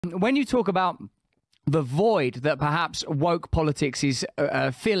When you talk about the void that perhaps woke politics is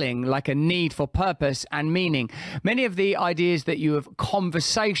filling, like a need for purpose and meaning, many of the ideas that you have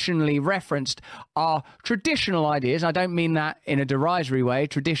conversationally referenced are traditional ideas. I don't mean that in a derisory way.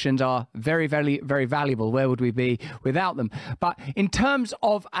 Traditions are very, very, very valuable. Where would we be without them? But in terms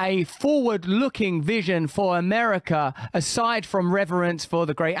of a forward-looking vision for America, aside from reverence for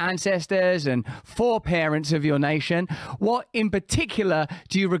the great ancestors and foreparents of your nation, what in particular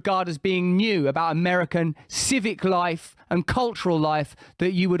do you regard as being new about American civic life and cultural life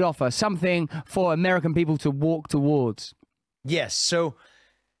that you would offer, something for American people to walk towards? Yes. So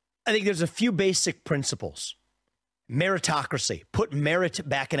I think there's a few basic principles. Meritocracy, put merit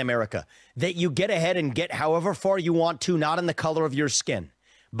back in America, that you get ahead and get however far you want to, not in the color of your skin,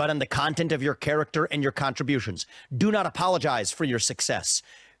 but on the content of your character and your contributions. Do not apologize for your success.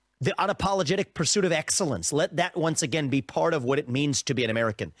 The unapologetic pursuit of excellence, let that once again be part of what it means to be an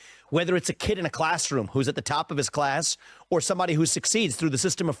American. Whether it's a kid in a classroom who's at the top of his class or somebody who succeeds through the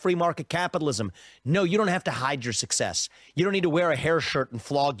system of free market capitalism, no, you don't have to hide your success. You don't need to wear a hair shirt and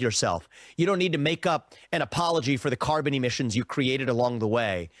flog yourself. You don't need to make up an apology for the carbon emissions you created along the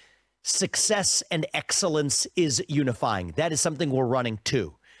way. Success and excellence is unifying. That is something we're running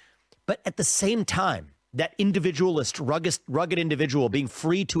to. But at the same time, that individualist, rugged individual being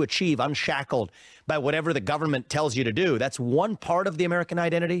free to achieve, unshackled by whatever the government tells you to do, that's one part of the American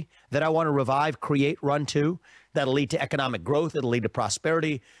identity that I want to revive, create, run to. That'll lead to economic growth. It'll lead to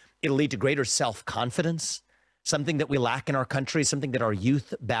prosperity. It'll lead to greater self-confidence. Something that we lack in our country, something that our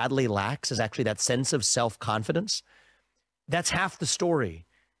youth badly lacks, is actually that sense of self-confidence. That's half the story.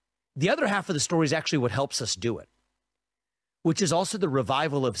 The other half of the story is actually what helps us do it, which is also the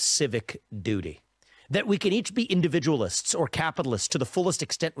revival of civic duty. That we can each be individualists or capitalists to the fullest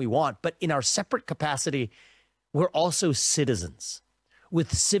extent we want, but in our separate capacity, we're also citizens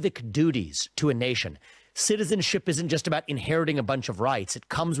with civic duties to a nation. Citizenship isn't just about inheriting a bunch of rights. It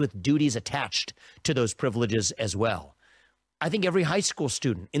comes with duties attached to those privileges as well. I think every high school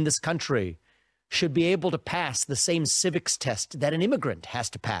student in this country should be able to pass the same civics test that an immigrant has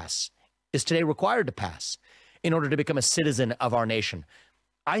to pass, is today required to pass, in order to become a citizen of our nation.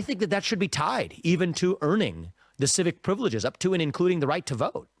 I think that that should be tied even to earning the civic privileges, up to and including the right to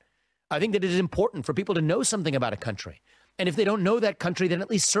vote. I think that it is important for people to know something about a country. And if they don't know that country, then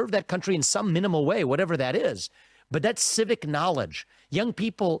at least serve that country in some minimal way, whatever that is. But that civic knowledge, young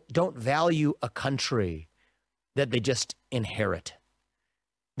people don't value a country that they just inherit.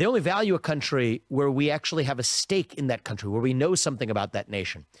 They only value a country where we actually have a stake in that country, where we know something about that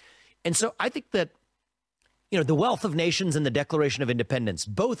nation. And so I think that, you know, the Wealth of Nations and the Declaration of Independence,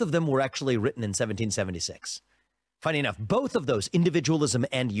 both of them were actually written in 1776. Funny enough, both of those, individualism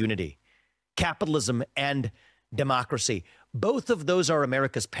and unity, capitalism and democracy, both of those are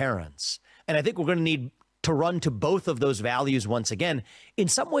America's parents. And I think we're going to need to run to both of those values once again, in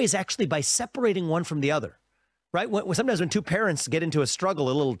some ways actually by separating one from the other, right? Sometimes when two parents get into a struggle,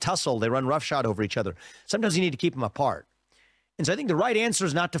 a little tussle, they run roughshod over each other. Sometimes you need to keep them apart. And so I think the right answer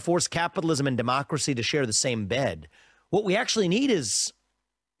is not to force capitalism and democracy to share the same bed. What we actually need is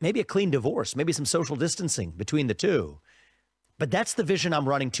maybe a clean divorce, maybe some social distancing between the two. But that's the vision I'm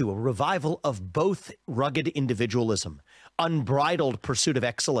running to, a revival of both rugged individualism, unbridled pursuit of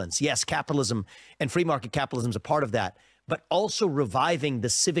excellence. Yes, capitalism and free market capitalism is a part of that, but also reviving the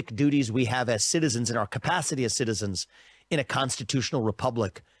civic duties we have as citizens and our capacity as citizens in a constitutional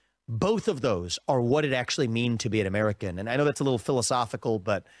republic. Both of those are what it actually means to be an American. And I know that's a little philosophical,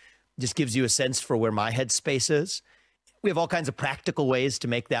 but just gives you a sense for where my headspace is. We have all kinds of practical ways to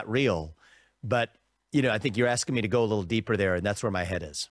make that real. But, you know, I think you're asking me to go a little deeper there, and that's where my head is.